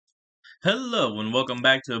Hello and welcome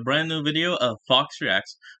back to a brand new video of Fox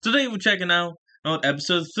Reacts. Today we're checking out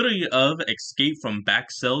episode 3 of Escape from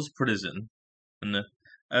BackCells Prison. And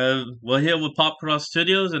we're here with Pop Cross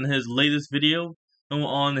Studios and his latest video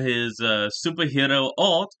on his superhero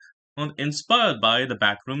art inspired by the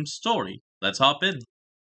Backrooms story. Let's hop in.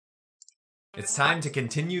 It's time to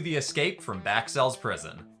continue the escape from BackCells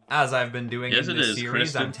Prison. As I've been doing in this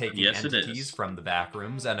series, I'm taking entities from the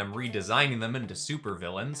Backrooms and I'm redesigning them into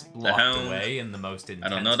supervillains, locked away in the most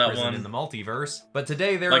intense prison in the multiverse. But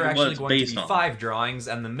today there are actually going to be 5 drawings,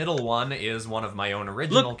 and the middle one is one of my own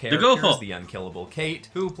original characters, the unkillable Kate,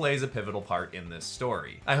 who plays a pivotal part in this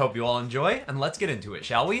story. I hope you all enjoy, and let's get into it,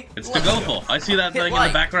 shall we? It's the go. I see that thing in the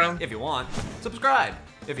background. If you want, subscribe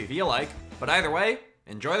if you feel like, but either way,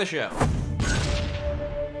 enjoy the show.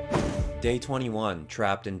 Day 21,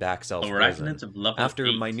 trapped in BackCells prison.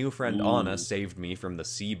 After my new friend Anna saved me from the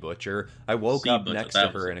sea butcher, I woke up next to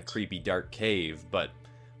her in a creepy dark cave, but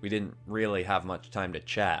we didn't really have much time to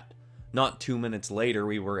chat. Not 2 minutes later,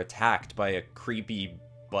 we were attacked by a creepy,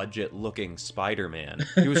 budget-looking Spider-Man.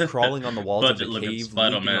 He was crawling on the walls of the cave,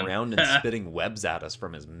 leaping around and spitting webs at us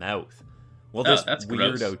from his mouth. While this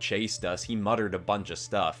weirdo chased us, he muttered a bunch of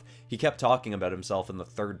stuff. He kept talking about himself in the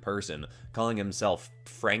third person, calling himself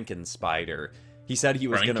Frankenspider. He said he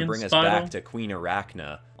was going to bring us back to Queen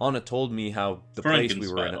Arachna. Anna told me how the place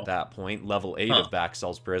we were in at that point, level 8 of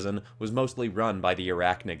BackCells prison, was mostly run by the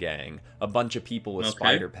Arachna gang, a bunch of people with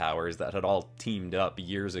spider powers that had all teamed up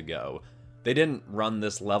years ago. They didn't run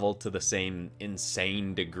this level to the same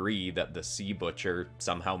insane degree that the Sea Butcher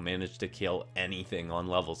somehow managed to kill anything on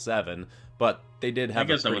level 7, but they did have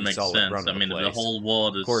a pretty solid run of the place. The whole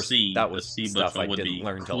world is of course, sea. that was stuff I didn't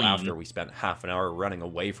learn till after we spent half an hour running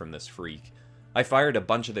away from this freak. I fired a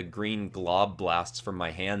bunch of the green glob blasts from my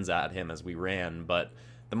hands at him as we ran, but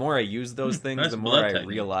the more I used those things, the more I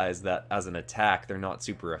realized that as an attack, they're not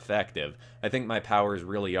super effective. I think my powers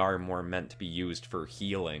really are more meant to be used for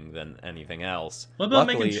healing than anything else.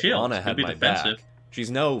 Luckily, Anna had my back. She's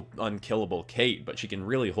no unkillable Kate, but she can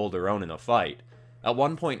really hold her own in a fight. At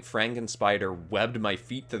one point, Frankenspider webbed my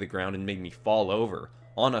feet to the ground and made me fall over.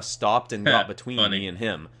 Anna stopped and got between me and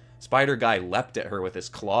him. Spider Guy leapt at her with his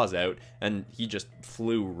claws out, and he just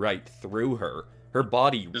flew right through her. Her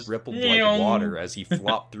body rippled like water as he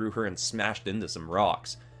flopped through her and smashed into some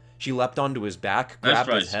rocks. She leapt onto his back,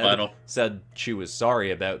 grabbed his head, said she was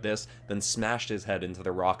sorry about this, then smashed his head into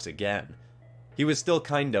the rocks again. He was still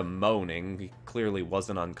kinda moaning, he clearly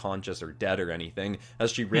wasn't unconscious or dead or anything,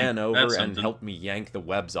 as she ran over and helped me yank the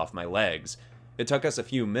webs off my legs. It took us a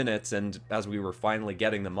few minutes, and as we were finally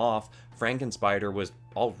getting them off, Frankenspider was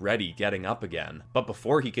already getting up again. But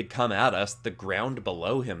before he could come at us, the ground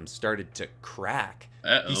below him started to crack.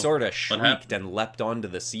 He sorta shrieked and leapt onto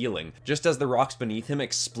the ceiling, just as the rocks beneath him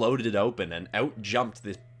exploded open and out jumped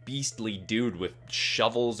this beastly dude with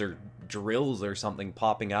shovels or drills or something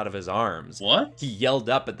popping out of his arms. What? He yelled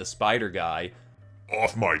up at the Spider Guy,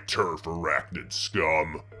 "Off my turf, arachnid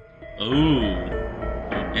scum!" Ooh.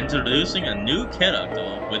 Introducing a new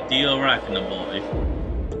character with the Arachna boy.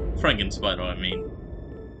 Frankenspider, I mean.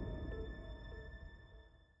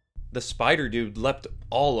 The spider dude leapt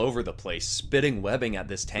all over the place, spitting webbing at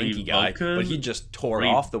this tanky guy, but he just tore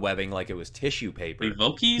off the webbing like it was tissue paper.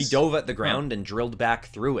 He dove at the ground and drilled back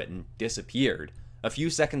through it and disappeared. A few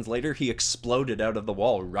seconds later, he exploded out of the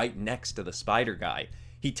wall right next to the Spider Guy.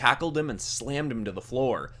 He tackled him and slammed him to the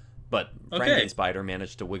floor, but Frankenspider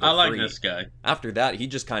managed to wiggle free. This guy. After that, he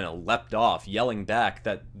just kind of leapt off, yelling back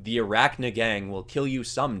that the Arachna gang will kill you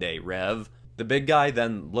someday, Rev. The big guy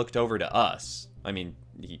then looked over to us. I mean,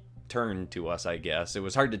 he turned to us, I guess. It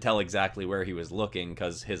was hard to tell exactly where he was looking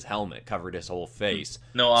because his helmet covered his whole face.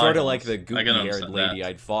 Sort of like the goopy-haired lady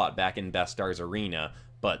I'd fought back in Bestar's arena,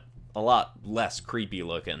 but a lot less creepy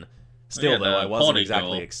looking. Still, though, I wasn't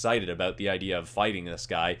exactly excited about the idea of fighting this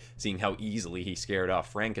guy, seeing how easily he scared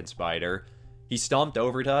off Frankenspider. He stomped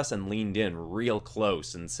over to us and leaned in real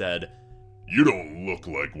close and said, "You don't look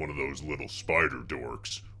like one of those little spider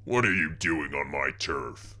dorks. What are you doing on my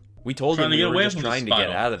turf?" We told him we were just trying to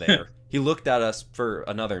get out of there. He looked at us for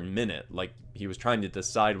another minute, like he was trying to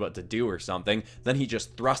decide what to do or something. Then he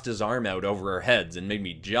just thrust his arm out over our heads and made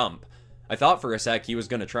me jump. I thought for a sec he was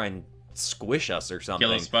going to try and squish us or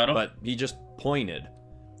something, but he just pointed.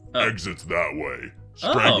 "Exit's that way.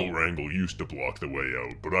 Strangle Wrangle used to block the way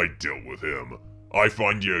out, but I dealt with him. I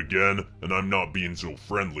find you again, and I'm not being so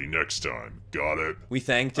friendly next time. Got it? We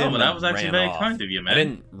thanked him. Oh, that was actually very kind of you, man. I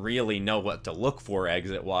didn't really know what to look for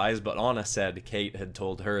exit-wise, but Anna said Kate had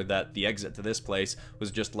told her that the exit to this place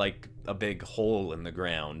was just like a big hole in the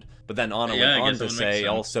ground. But then Anna went on to say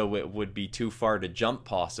also it would be too far to jump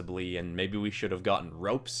possibly, and maybe we should have gotten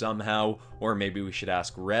ropes somehow, or maybe we should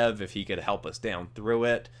ask Rev if he could help us down through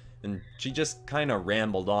it. And she just kind of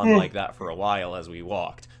rambled on like that for a while as we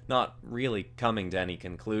walked, not really coming to any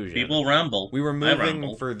conclusion. People ramble. We were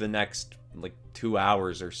moving for the next, 2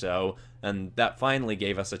 hours or so, and that finally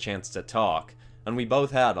gave us a chance to talk, and we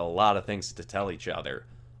both had a lot of things to tell each other.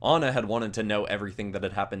 Anna had wanted to know everything that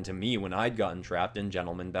had happened to me when I'd gotten trapped in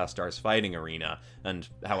Gentleman Bestar's fighting arena, and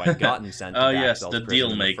how I'd gotten sent to BackCells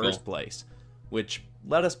prison in the first place, which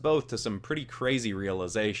led us both to some pretty crazy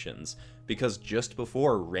realizations, because just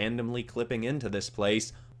before randomly clipping into this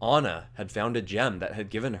place, Anna had found a gem that had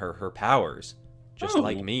given her her powers, just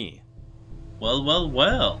like me. Well, well,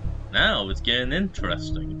 well. Now it's getting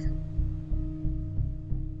interesting.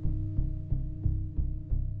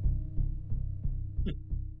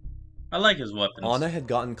 I like his weapons. Anna had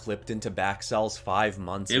gotten clipped into BackCells 5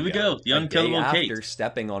 months ago. Here we go, the unkillable Kate. After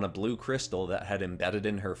stepping on a blue crystal that had embedded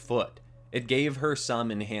in her foot. It gave her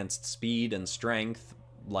some enhanced speed and strength,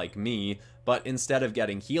 like me, but instead of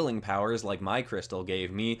getting healing powers like my crystal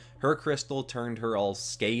gave me, her crystal turned her all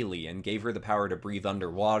scaly and gave her the power to breathe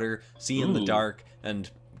underwater, see in the dark, and,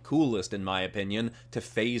 coolest in my opinion, to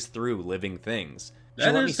phase through living things. She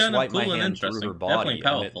let me swipe my hand through her body,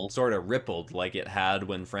 and it sort of rippled like it had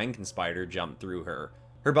when Frankenspider jumped through her.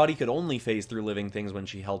 Her body could only phase through living things when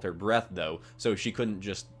she held her breath, though, so she couldn't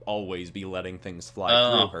just always be letting things fly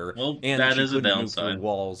through her, and she couldn't move through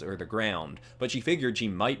walls or the ground, but she figured she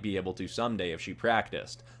might be able to someday if she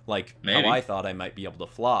practiced, like how I thought I might be able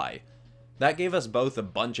to fly. That gave us both a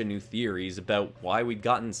bunch of new theories about why we'd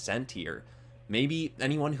gotten sent here. Maybe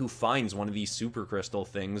anyone who finds one of these super crystal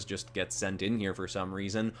things just gets sent in here for some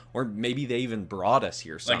reason, or maybe they even brought us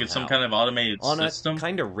here somehow. Like it's some kind of automated system? Anna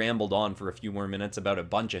kind of rambled on for a few more minutes about a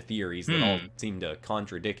bunch of theories that all seem to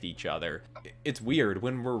contradict each other. It's weird,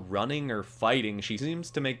 when we're running or fighting, she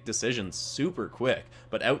seems to make decisions super quick,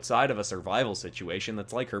 but outside of a survival situation,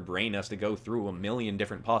 that's like her brain has to go through a million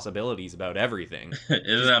different possibilities about everything.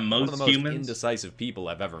 Isn't that most one of the most humans? Indecisive people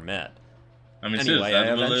I've ever met. I mean, anyway,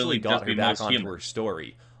 I eventually got her back onto her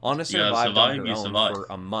story. Anna survived on her own for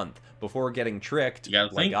a month, before getting tricked,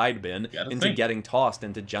 like I'd been, into getting tossed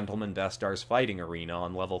into Gentleman Bestar's fighting arena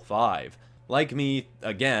on level 5. Like me,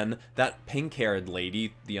 again, that pink-haired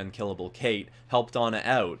lady, the unkillable Kate, helped Anna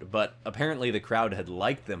out, but apparently the crowd had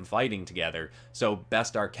liked them fighting together, so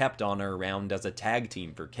Bestar kept Anna around as a tag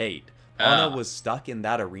team for Kate. Anna was stuck in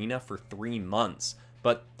that arena for 3 months,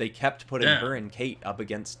 but they kept putting her and Kate up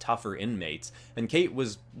against tougher inmates, and Kate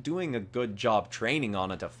was doing a good job training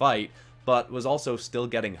Anna to fight, but was also still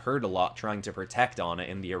getting hurt a lot trying to protect Anna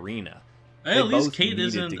in the arena. Hey, at least Kate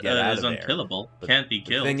isn't unkillable. Can't be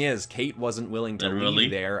killed. The thing is, Kate wasn't willing to leave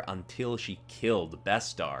there until she killed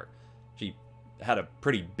Bestar. She had a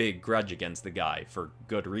pretty big grudge against the guy, for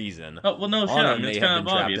good reason. Oh, well, no shit, I mean, it's kind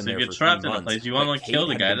of obvious. If you're trapped in a place, you want to kill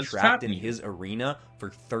the guy that's trapped in his arena for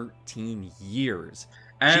 13 years.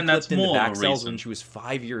 And that's more of a BackCells reason. When she was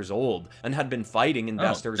 5 years old, and had been fighting in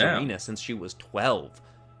Bestar's arena since she was 12.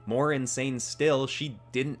 More insane still, she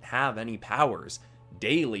didn't have any powers.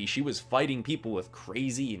 Daily, she was fighting people with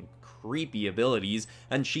crazy and creepy abilities,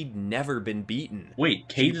 and she'd never been beaten. Wait,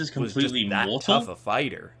 Kate is completely that mortal? tough a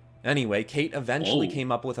fighter. Anyway, Kate eventually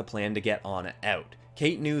came up with a plan to get Anna out.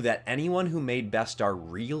 Kate knew that anyone who made Bestar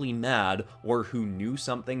really mad, or who knew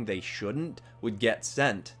something they shouldn't, would get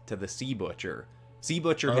sent to the Sea Butcher. Sea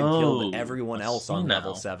Butcher had killed everyone else on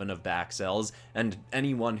level 7 of BackCells, and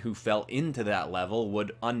anyone who fell into that level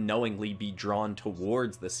would unknowingly be drawn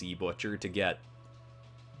towards the Sea Butcher to get,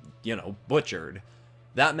 butchered.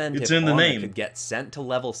 That meant if Anna could get sent to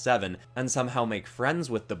level 7 and somehow make friends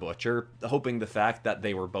with the Butcher, hoping the fact that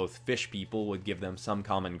they were both fish people would give them some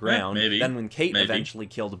common ground, then when Kate eventually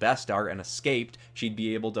killed Bestar and escaped, she'd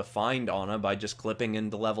be able to find Anna by just clipping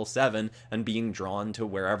into level 7 and being drawn to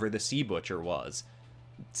wherever the Sea Butcher was.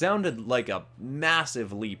 It sounded like a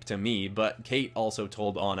massive leap to me, but Kate also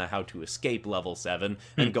told Anna how to escape level 7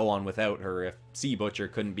 and go on without her if Sea Butcher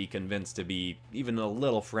couldn't be convinced to be even a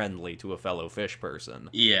little friendly to a fellow fish person.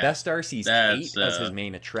 Yeah, Bestar sees Kate as his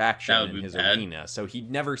main attraction in his arena, so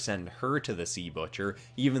he'd never send her to the Sea Butcher,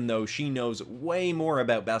 even though she knows way more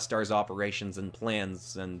about Bestar's operations and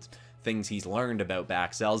plans and things he's learned about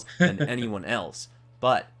BackCells than anyone else.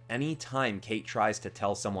 But anytime Kate tries to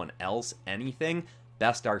tell someone else anything,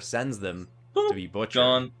 Bestar sends them to be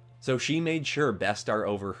butchered. So she made sure Bestar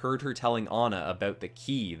overheard her telling Anna about the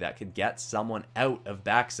key that could get someone out of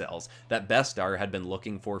BackCells that Bestar had been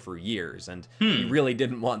looking for years, and he really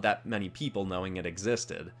didn't want that many people knowing it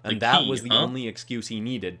existed. And that was the only excuse he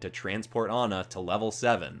needed to transport Anna to level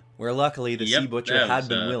 7, where luckily the Sea Butcher had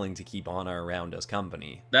been willing to keep Anna around as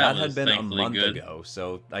company. That had been a month ago,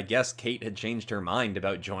 so I guess Kate had changed her mind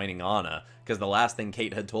about joining Anna, because the last thing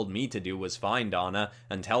Kate had told me to do was find Anna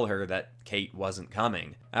and tell her that Kate wasn't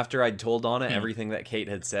coming. After I'd told Anna everything that Kate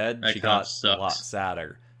had said, she got a lot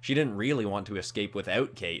sadder. She didn't really want to escape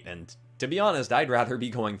without Kate, and to be honest, I'd rather be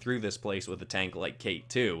going through this place with a tank like Kate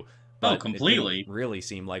too. But completely. It didn't really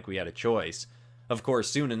seem like we had a choice. Of course,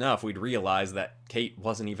 soon enough, we'd realize that Kate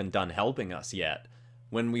wasn't even done helping us yet.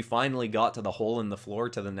 When we finally got to the hole in the floor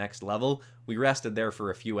to the next level, we rested there for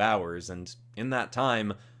a few hours, and in that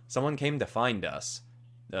time, someone came to find us.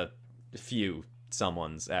 A few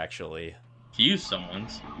someones, actually. Few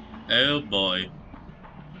someones? Oh boy.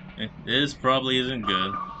 This probably isn't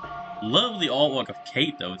good. Love the artwork of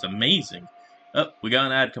Kate, though. It's amazing. Oh, we got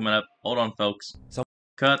an ad coming up. Hold on, folks.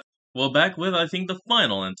 Cut. We're back with, I think, the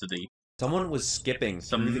final entity. Someone was skipping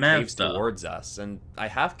through the caves towards us, and I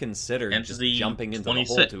half considered just jumping into the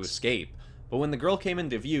hole to escape. But when the girl came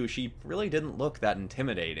into view, she really didn't look that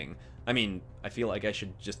intimidating. I mean, I feel like I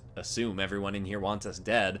should just assume everyone in here wants us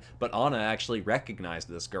dead, but Anna actually recognized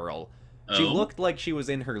this girl. She looked like she was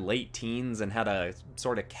in her late teens and had a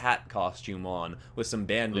sort of cat costume on, with some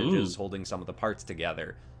bandages holding some of the parts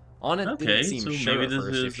together. Anna didn't seem sure at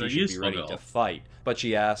first if she should be ready to fight, but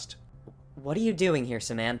she asked, "What are you doing here,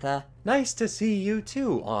 Samantha?" "Nice to see you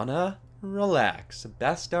too, Anna. Relax.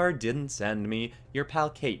 Bestar didn't send me, your pal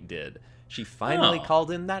Kate did. She finally called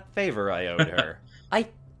in that favor I owed her."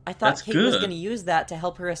 I thought Kate was going to use that to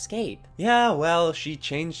help her escape. Yeah, well, she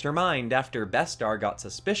changed her mind after Bestar got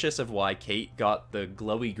suspicious of why Kate got the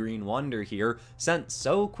glowy green wonder here sent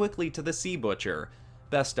so quickly to the Sea Butcher.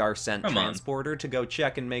 Bestar sent Transporter to go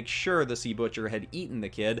check and make sure the Sea Butcher had eaten the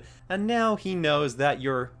kid, and now he knows that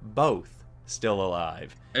you're both still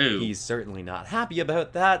alive. He's certainly not happy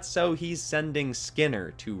about that, so he's sending Skinner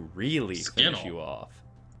to really finish you off.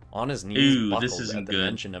 Anna's knees buckled at the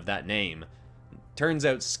mention of that name. Turns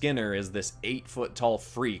out Skinner is this 8-foot-tall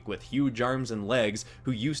freak with huge arms and legs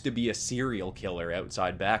who used to be a serial killer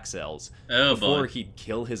outside BackCells. Before he'd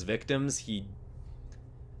kill his victims, he'd...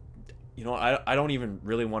 You know, I don't even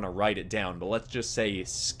really want to write it down, but let's just say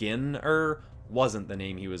Skinner wasn't the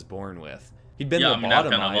name he was born with. He'd been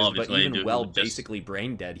lobotomized, but even basically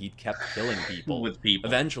brain dead, he'd kept killing people.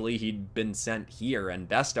 Eventually, he'd been sent here, and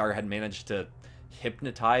Bestar had managed to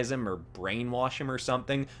hypnotize him or brainwash him or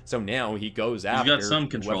something, so now he goes after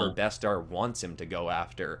whoever Bestar wants him to go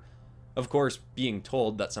after. Of course, being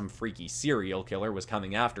told that some freaky serial killer was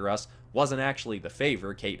coming after us wasn't actually the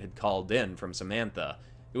favor Kate had called in from Samantha.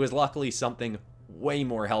 It was luckily something way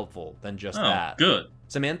more helpful than just that. Good.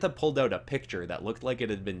 Samantha pulled out a picture that looked like it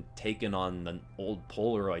had been taken on an old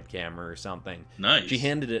Polaroid camera or something. Nice. She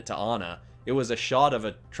handed it to Anna. It was a shot of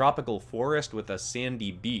a tropical forest with a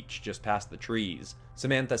sandy beach just past the trees.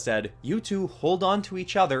 Samantha said, "You two hold on to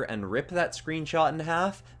each other and rip that screenshot in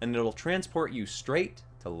half, and it'll transport you straight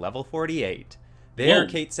to level 48. There,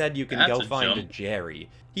 Kate said, you can go find Jerry.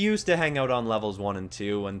 He used to hang out on levels 1 and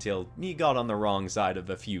 2 until he got on the wrong side of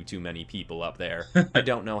a few too many people up there. I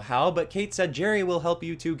don't know how, but Kate said Jerry will help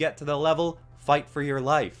you two get to the level, fight for your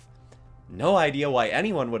life." No idea why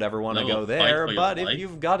anyone would ever want to go there, but if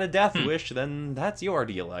you've got a death wish, then that's your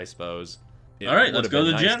deal, I suppose. Alright, let's go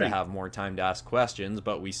to Jerry. It would have been nice to have more time to ask questions,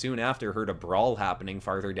 but we soon after heard a brawl happening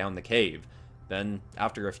farther down the cave. Then,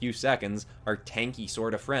 after a few seconds, our tanky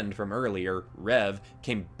sort of friend from earlier, Rev,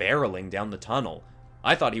 came barreling down the tunnel.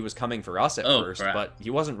 I thought he was coming for us at first, but he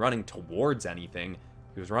wasn't running towards anything.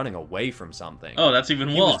 He was running away from something. Oh, that's even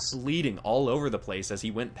worse. He was bleeding all over the place as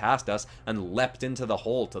he went past us and leapt into the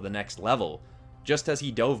hole to the next level. Just as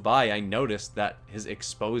he dove by, I noticed that his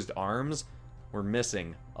exposed arms were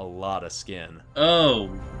missing a lot of skin. Oh,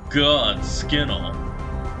 God, skin all.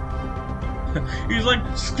 He's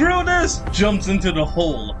like, screw this! Jumps into the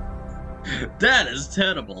hole. That is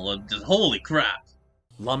terrible. Just, holy crap.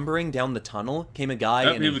 Lumbering down the tunnel came a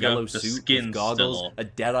guy in a yellow suit with goggles, a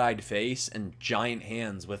dead-eyed face, and giant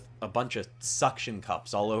hands with a bunch of suction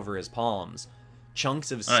cups all over his palms.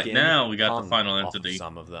 Chunks of skin now we got the final off entity.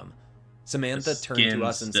 Some of them. Samantha turned to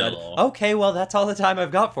us and said, "Okay, well, that's all the time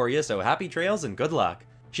I've got for you, so happy trails and good luck."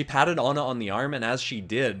 She patted Anna on the arm, and as she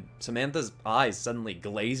did, Samantha's eyes suddenly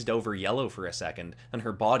glazed over yellow for a second, and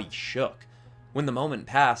her body shook. When the moment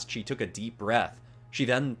passed, she took a deep breath. She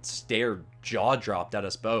then stared jaw-dropped at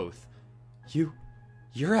us both.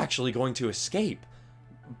 You're actually going to escape.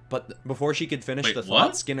 But before she could finish the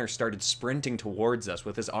thought, Skinner started sprinting towards us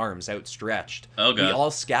with his arms outstretched. Oh, God. We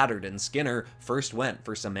all scattered, and Skinner first went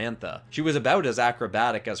for Samantha. She was about as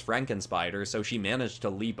acrobatic as Frankenspider, so she managed to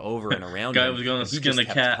leap over and around him, was going and to he skin just the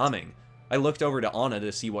kept cat. coming. I looked over to Anna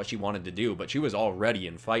to see what she wanted to do, but she was already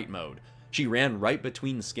in fight mode. She ran right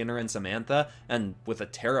between Skinner and Samantha, and with a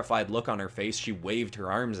terrified look on her face, she waved her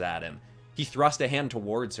arms at him. He thrust a hand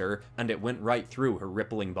towards her, and it went right through her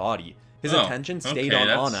rippling body. His attention stayed on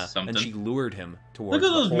Anna, and she lured him towards the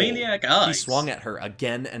hole. Look at those maniac eyes. He swung at her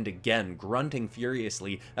again and again, grunting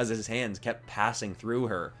furiously as his hands kept passing through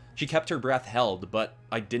her. She kept her breath held, but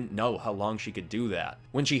I didn't know how long she could do that.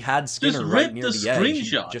 When she had Skinner right near the edge,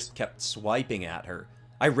 she just kept swiping at her.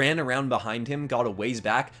 I ran around behind him, got a ways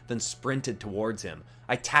back, then sprinted towards him.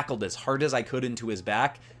 I tackled as hard as I could into his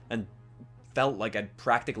back, and felt like I'd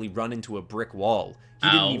practically run into a brick wall.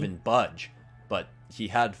 He didn't even budge, but he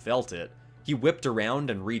had felt it. He whipped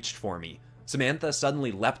around and reached for me. Samantha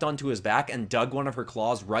suddenly leapt onto his back and dug one of her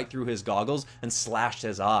claws right through his goggles and slashed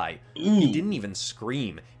his eye. He didn't even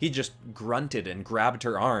scream. He just grunted and grabbed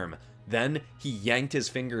her arm. Then he yanked his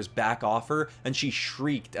fingers back off her, and she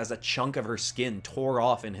shrieked as a chunk of her skin tore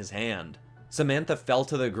off in his hand. Samantha fell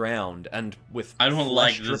to the ground, and with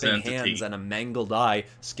flesh-dripping hands and a mangled eye,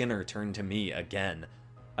 Skinner turned to me again.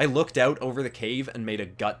 I looked out over the cave and made a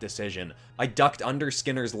gut decision. I ducked under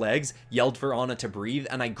Skinner's legs, yelled for Anna to breathe,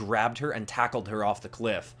 and I grabbed her and tackled her off the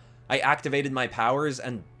cliff. I activated my powers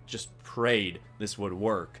and just prayed this would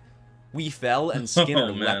work. We fell, and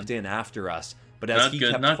Skinner leapt in after us, but as he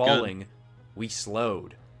kept falling, we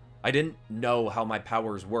slowed. I didn't know how my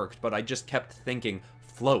powers worked, but I just kept thinking,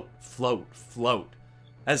 float, float, float.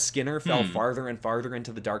 As Skinner fell farther and farther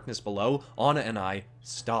into the darkness below, Anna and I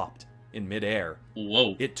stopped in midair.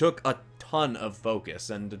 Whoa. It took a ton of focus,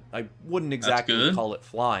 and I wouldn't exactly call it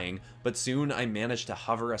flying, but soon I managed to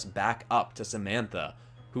hover us back up to Samantha,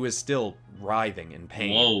 who is still writhing in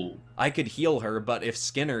pain. Whoa. I could heal her, but if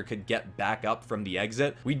Skinner could get back up from the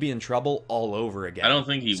exit, we'd be in trouble all over again. I don't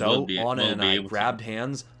think he would be. So Anna and I grabbed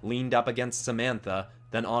hands, leaned up against Samantha,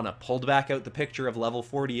 then Anna pulled back out the picture of level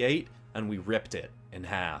 48, and we ripped it in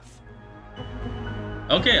half.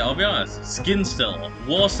 Okay, I'll be honest. Skin still,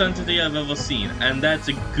 worst entity I've ever seen, and that's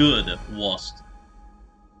a good worst.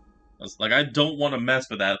 Like, I don't want to mess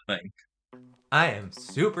with that thing. I am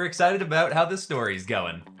super excited about how this story's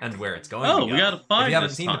going, and where it's going to go. We got a 5 If you haven't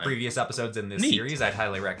this seen time. the previous episodes in this series, I'd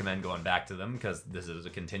highly recommend going back to them, because this is a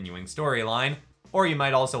continuing storyline. Or you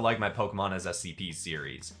might also like my Pokemon as SCPs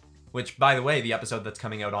series. Which, by the way, the episode that's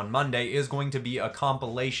coming out on Monday is going to be a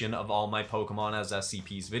compilation of all my Pokemon as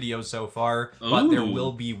SCPs videos so far, but there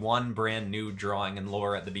will be one brand new drawing and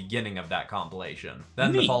lore at the beginning of that compilation.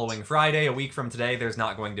 Then the following Friday, a week from today, there's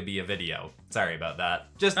not going to be a video. Sorry about that.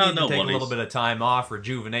 Just need to take a little bit of time off,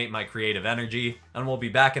 rejuvenate my creative energy, and we'll be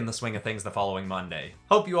back in the swing of things the following Monday.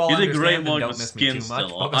 Hope you all understand and don't miss me too much,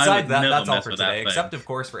 but besides that, that's all for today, except of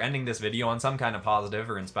course for ending this video on some kind of positive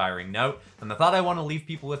or inspiring note, and the thought I want to leave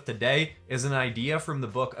people with today is an idea from the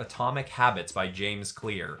book Atomic Habits by James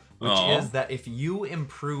Clear, which is that if you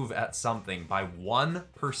improve at something by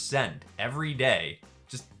 1% every day,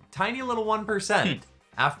 just tiny little 1%,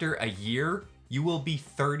 after a year, you will be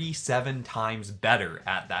 37 times better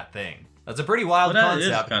at that thing. That's a pretty wild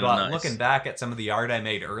concept, but looking back at some of the art I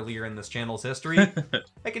made earlier in this channel's history,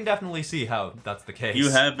 I can definitely see how that's the case. You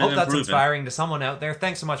have been Hope that's inspiring to someone out there.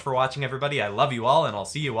 Thanks so much for watching, everybody. I love you all, and I'll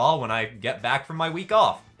see you all when I get back from my week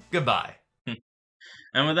off. Goodbye.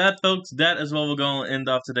 And with that, folks, that is where we're going to end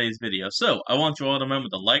off today's video. So, I want you all to remember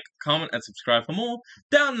to like, comment, and subscribe for more.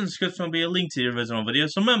 Down in the description will be a link to the original video,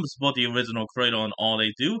 so remember to support the original creator on all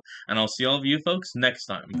they do, and I'll see all of you folks next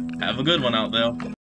time. Have a good one out there.